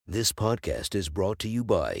This podcast is brought to you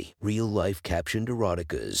by Real Life Captioned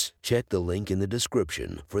Eroticas. Check the link in the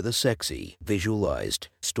description for the sexy, visualized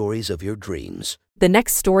stories of your dreams. The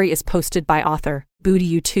next story is posted by author Booty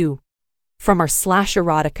You Too. From our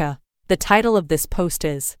 /erotica, the title of this post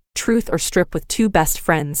is Truth or Strip with Two Best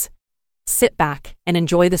Friends. Sit back and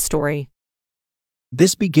enjoy the story.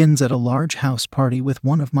 This begins at a large house party with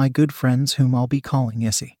one of my good friends whom I'll be calling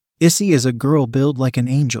Issy. Issy is a girl built like an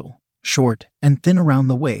angel, short and thin around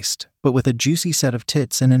the waist, but with a juicy set of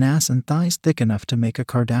tits and an ass and thighs thick enough to make a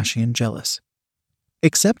Kardashian jealous.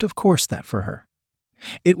 Except of course that for her.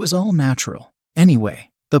 It was all natural. Anyway,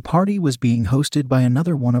 the party was being hosted by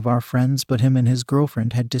another one of our friends, but him and his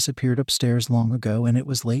girlfriend had disappeared upstairs long ago and it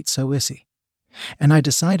was late, so Issy and I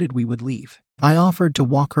decided we would leave. I offered to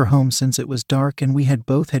walk her home since it was dark and we had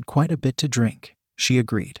both had quite a bit to drink. She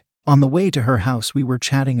agreed. On the way to her house we were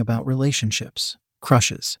chatting about relationships,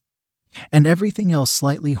 crushes, and everything else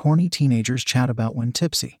slightly horny teenagers chat about when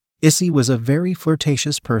tipsy. Issy was a very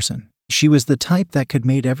flirtatious person. She was the type that could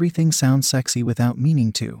make everything sound sexy without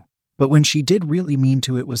meaning to. But when she did really mean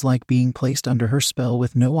to, it was like being placed under her spell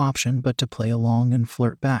with no option but to play along and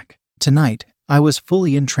flirt back. Tonight, I was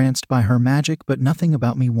fully entranced by her magic, but nothing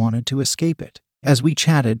about me wanted to escape it. As we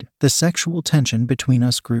chatted, the sexual tension between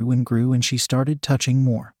us grew and she started touching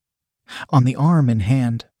more. On the arm and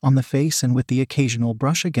hand, on the face, and with the occasional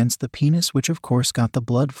brush against the penis, which of course got the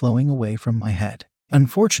blood flowing away from my head.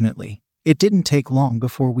 Unfortunately, it didn't take long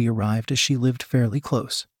before we arrived as she lived fairly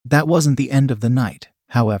close. That wasn't the end of the night,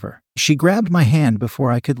 however. She grabbed my hand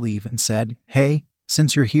before I could leave and said, "Hey,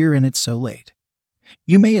 since you're here and it's so late,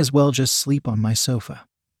 you may as well just sleep on my sofa."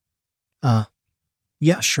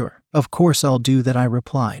 Yeah, sure. Of course I'll do that, I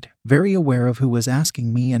replied, very aware of who was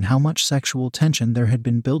asking me and how much sexual tension there had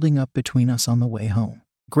been building up between us on the way home.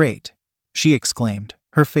 "Great," she exclaimed,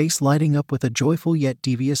 her face lighting up with a joyful yet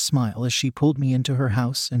devious smile as she pulled me into her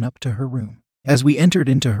house and up to her room. As we entered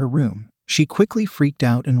into her room, she quickly freaked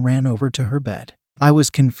out and ran over to her bed. I was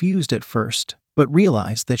confused at first, but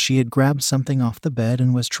realized that she had grabbed something off the bed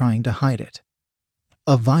and was trying to hide it.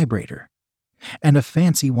 A vibrator. And a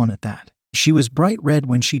fancy one at that. She was bright red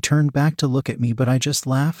when she turned back to look at me, but I just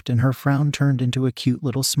laughed and her frown turned into a cute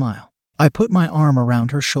little smile. I put my arm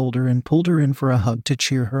around her shoulder and pulled her in for a hug to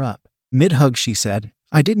cheer her up. Mid-hug she said,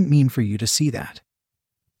 "I didn't mean for you to see that.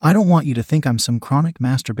 I don't want you to think I'm some chronic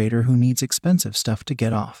masturbator who needs expensive stuff to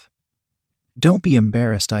get off." "Don't be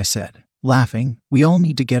embarrassed," I said, laughing. "We all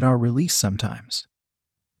need to get our release sometimes."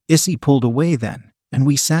 Issy pulled away then, and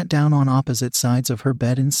we sat down on opposite sides of her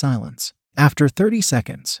bed in silence. After 30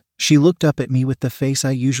 seconds, she looked up at me with the face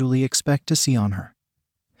I usually expect to see on her.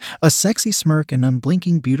 A sexy smirk and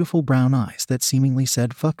unblinking beautiful brown eyes that seemingly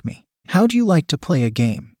said, "Fuck me." "How'd you like to play a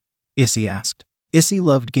game?" Issy asked. Issy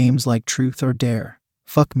loved games like Truth or Dare,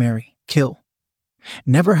 Fuck, Marry, Kill,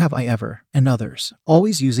 Never Have I Ever, and others,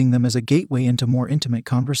 always using them as a gateway into more intimate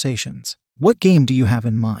conversations. "What game do you have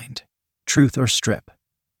in mind? Truth or Strip?"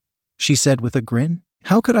 she said with a grin.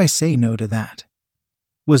 "How could I say no to that?"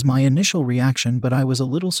 was my initial reaction, but I was a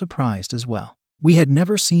little surprised as well. We had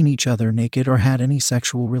never seen each other naked or had any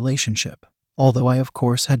sexual relationship, although I of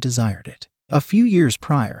course had desired it. A few years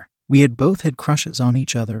prior, we had both had crushes on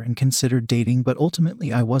each other and considered dating, but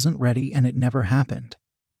ultimately I wasn't ready and it never happened.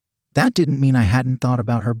 That didn't mean I hadn't thought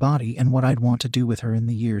about her body and what I'd want to do with her in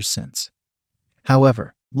the years since.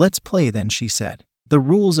 However, "Let's play then," she said. The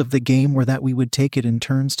rules of the game were that we would take it in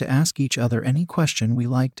turns to ask each other any question we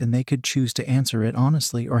liked, and they could choose to answer it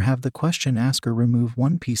honestly or have the question asker remove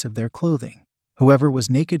one piece of their clothing. Whoever was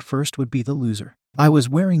naked first would be the loser. I was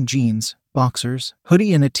wearing jeans, boxers,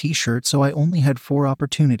 hoodie and a t-shirt, so I only had 4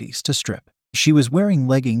 opportunities to strip. She was wearing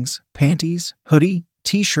leggings, panties, hoodie,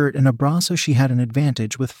 t-shirt and a bra, so she had an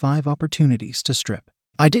advantage with 5 opportunities to strip.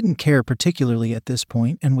 I didn't care particularly at this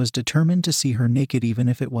point and was determined to see her naked even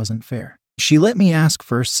if it wasn't fair. She let me ask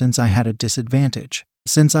first since I had a disadvantage.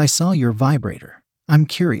 "Since I saw your vibrator, I'm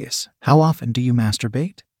curious, how often do you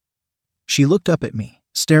masturbate?" She looked up at me,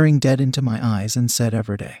 staring dead into my eyes, and said,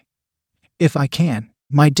 "Every day. If I can."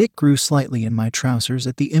 My dick grew slightly in my trousers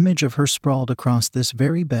at the image of her sprawled across this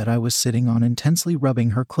very bed I was sitting on, intensely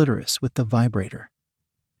rubbing her clitoris with the vibrator,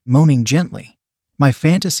 moaning gently. My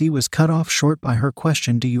fantasy was cut off short by her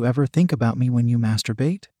question, "Do you ever think about me when you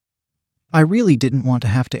masturbate?" I really didn't want to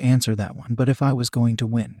have to answer that one, but if I was going to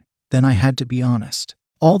win, then I had to be honest.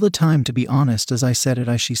 All the time, to be honest. As I said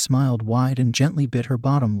it, she smiled wide and gently bit her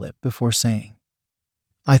bottom lip before saying,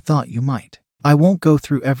 "I thought you might." I won't go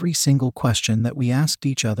through every single question that we asked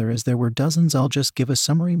each other as there were dozens. I'll just give a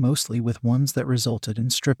summary, mostly with ones that resulted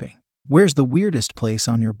in stripping. "Where's the weirdest place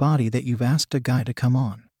on your body that you've asked a guy to come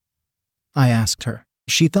on?" I asked her.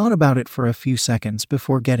 She thought about it for a few seconds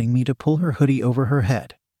before getting me to pull her hoodie over her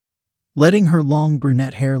head, letting her long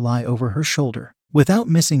brunette hair lie over her shoulder. Without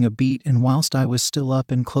missing a beat and whilst I was still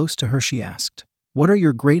up and close to her, she asked, "What are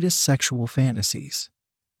your greatest sexual fantasies?"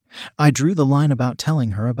 I drew the line about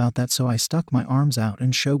telling her about that, so I stuck my arms out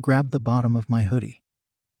and grabbed the bottom of my hoodie,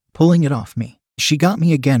 pulling it off me. She got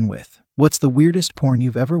me again with, "What's the weirdest porn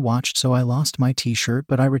you've ever watched?" So I lost my t-shirt,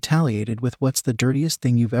 but I retaliated with, "What's the dirtiest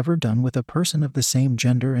thing you've ever done with a person of the same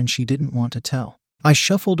gender?" And she didn't want to tell. I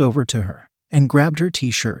shuffled over to her and grabbed her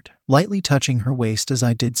t-shirt, lightly touching her waist as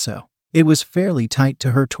I did so. It was fairly tight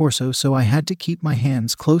to her torso, so I had to keep my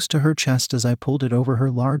hands close to her chest as I pulled it over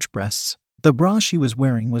her large breasts. The bra she was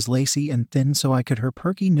wearing was lacy and thin, so I could her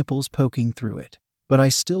perky nipples poking through it, but I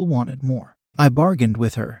still wanted more. I bargained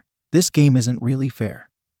with her, "This game isn't really fair.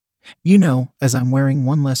 You know, as I'm wearing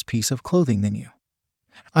one less piece of clothing than you.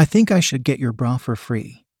 I think I should get your bra for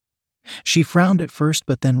free." She frowned at first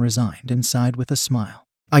but then resigned and sighed with a smile.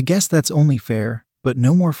 "I guess that's only fair, but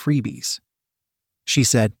no more freebies," she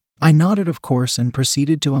said. I nodded of course and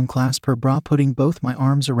proceeded to unclasp her bra, putting both my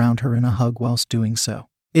arms around her in a hug whilst doing so.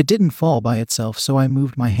 It didn't fall by itself, so I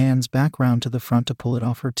moved my hands back round to the front to pull it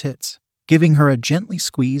off her tits, giving her a gently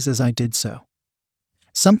squeeze as I did so.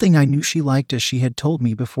 Something I knew she liked, as she had told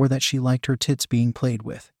me before that she liked her tits being played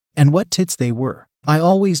with. And what tits they were. I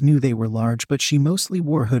always knew they were large, but she mostly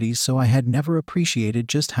wore hoodies, so I had never appreciated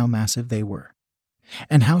just how massive they were.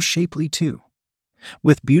 And how shapely too,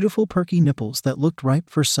 with beautiful perky nipples that looked ripe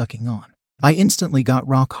for sucking on. I instantly got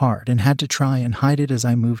rock hard and had to try and hide it as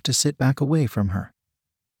I moved to sit back away from her.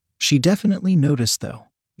 She definitely noticed though,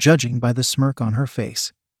 judging by the smirk on her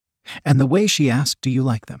face, and the way she asked, "Do you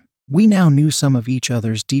like them?" We now knew some of each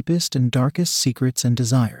other's deepest and darkest secrets and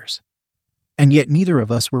desires. And yet neither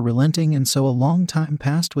of us were relenting, and so a long time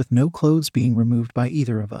passed with no clothes being removed by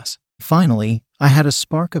either of us. Finally, I had a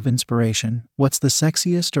spark of inspiration. "What's the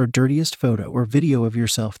sexiest or dirtiest photo or video of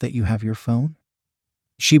yourself that you have your phone?"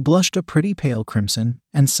 She blushed a pretty pale crimson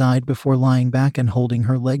and sighed before lying back and holding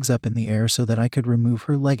her legs up in the air so that I could remove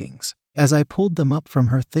her leggings. As I pulled them up from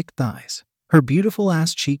her thick thighs, her beautiful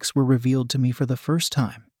ass cheeks were revealed to me for the first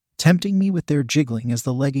time, tempting me with their jiggling as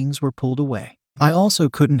the leggings were pulled away. I also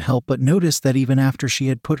couldn't help but notice that even after she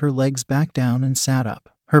had put her legs back down and sat up,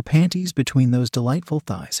 her panties between those delightful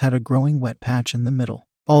thighs had a growing wet patch in the middle.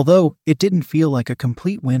 Although, it didn't feel like a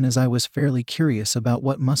complete win, as I was fairly curious about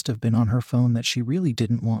what must have been on her phone that she really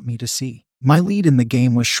didn't want me to see. My lead in the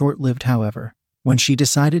game was short-lived, however, when she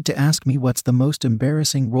decided to ask me, "What's the most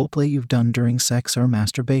embarrassing roleplay you've done during sex or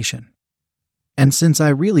masturbation?" And since I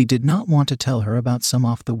really did not want to tell her about some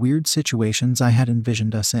of the weird situations I had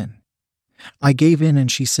envisioned us in, I gave in and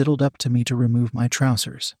she sidled up to me to remove my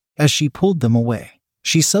trousers. As she pulled them away,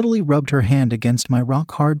 she subtly rubbed her hand against my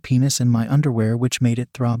rock-hard penis in my underwear, which made it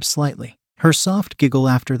throb slightly. Her soft giggle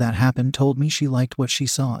after that happened told me she liked what she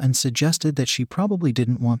saw and suggested that she probably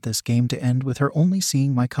didn't want this game to end with her only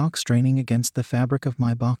seeing my cock straining against the fabric of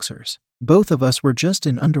my boxers. Both of us were just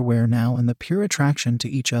in underwear now, and the pure attraction to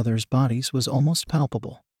each other's bodies was almost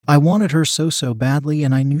palpable. I wanted her so badly,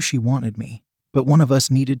 and I knew she wanted me, but one of us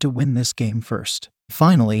needed to win this game first.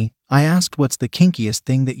 Finally, I asked, "What's the kinkiest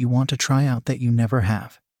thing that you want to try out that you never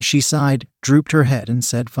have?" She sighed, drooped her head and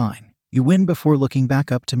said, "Fine. You win," before looking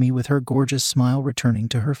back up to me with her gorgeous smile returning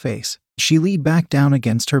to her face. She leaned back down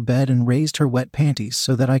against her bed and raised her wet panties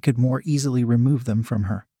so that I could more easily remove them from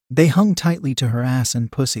her. They hung tightly to her ass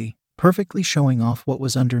and pussy, perfectly showing off what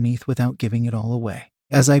was underneath without giving it all away.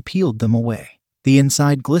 As I peeled them away, the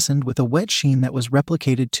inside glistened with a wet sheen that was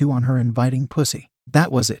replicated too on her inviting pussy.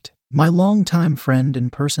 That was it. My longtime friend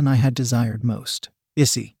and person I had desired most,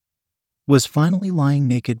 Issy, was finally lying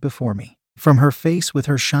naked before me. From her face with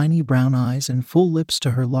her shiny brown eyes and full lips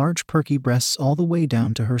to her large perky breasts all the way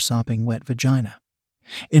down to her sopping wet vagina,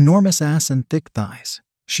 enormous ass and thick thighs,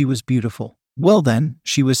 she was beautiful. "Well then,"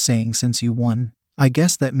 she was saying, "since you won, I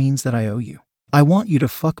guess that means that I owe you. I want you to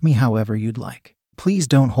fuck me however you'd like. Please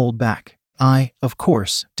don't hold back." I, of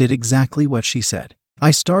course, did exactly what she said.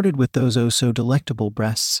 I started with those oh so delectable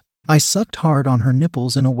breasts. I sucked hard on her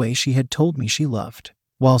nipples in a way she had told me she loved,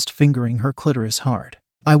 whilst fingering her clitoris hard.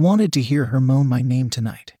 I wanted to hear her moan my name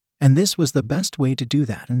tonight, and this was the best way to do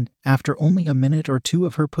that, and after only a minute or two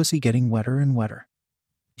of her pussy getting wetter and wetter,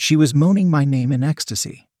 she was moaning my name in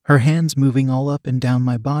ecstasy, her hands moving all up and down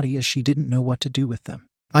my body as she didn't know what to do with them.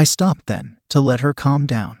 I stopped then, to let her calm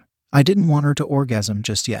down. I didn't want her to orgasm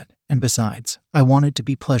just yet, and besides, I wanted to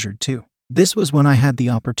be pleasured too. This was when I had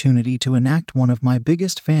the opportunity to enact one of my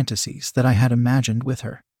biggest fantasies that I had imagined with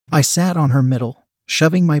her. I sat on her middle,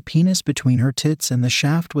 shoving my penis between her tits, and the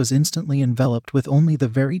shaft was instantly enveloped with only the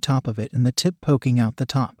very top of it and the tip poking out the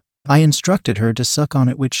top. I instructed her to suck on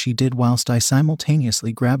it, which she did whilst I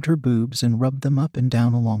simultaneously grabbed her boobs and rubbed them up and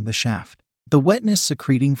down along the shaft. The wetness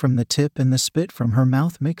secreting from the tip and the spit from her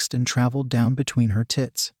mouth mixed and traveled down between her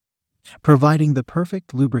tits, providing the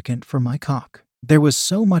perfect lubricant for my cock. There was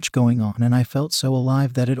so much going on, and I felt so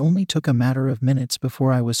alive that it only took a matter of minutes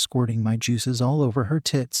before I was squirting my juices all over her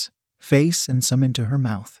tits, face, and some into her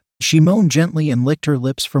mouth. She moaned gently and licked her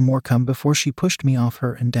lips for more cum before she pushed me off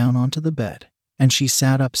her and down onto the bed, and she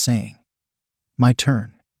sat up saying, "My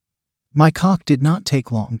turn." My cock did not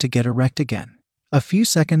take long to get erect again. A few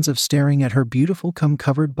seconds of staring at her beautiful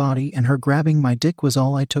cum-covered body and her grabbing my dick was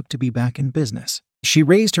all I took to be back in business. She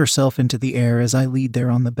raised herself into the air as I laid there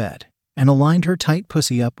on the bed, and aligned her tight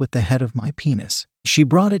pussy up with the head of my penis. She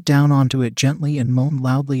brought it down onto it gently and moaned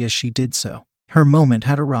loudly as she did so. Her moment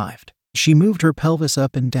had arrived. She moved her pelvis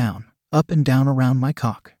up and down around my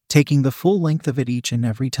cock, taking the full length of it each and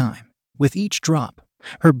every time. With each drop,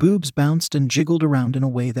 her boobs bounced and jiggled around in a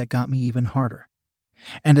way that got me even harder.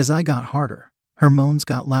 And as I got harder, her moans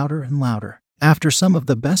got louder and louder. After some of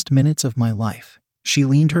the best minutes of my life, she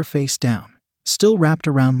leaned her face down, still wrapped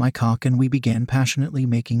around my cock, and we began passionately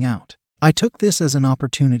making out. I took this as an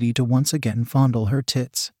opportunity to once again fondle her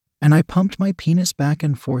tits, and I pumped my penis back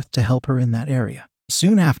and forth to help her in that area.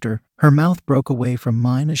 Soon after, her mouth broke away from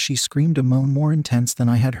mine as she screamed a moan more intense than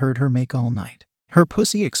I had heard her make all night. Her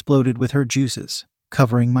pussy exploded with her juices,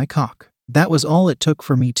 covering my cock. That was all it took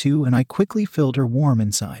for me to, and I quickly filled her warm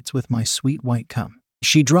insides with my sweet white cum.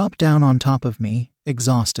 She dropped down on top of me,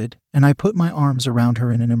 exhausted, and I put my arms around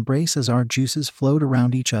her in an embrace as our juices flowed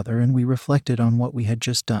around each other and we reflected on what we had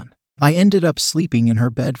just done. I ended up sleeping in her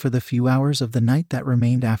bed for the few hours of the night that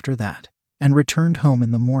remained after that, and returned home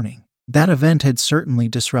in the morning. That event had certainly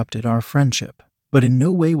disrupted our friendship, but in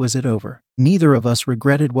no way was it over. Neither of us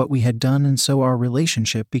regretted what we had done, and so our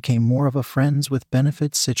relationship became more of a friends with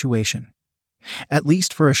benefits situation. At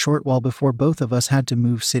least for a short while, before both of us had to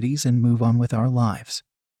move cities and move on with our lives.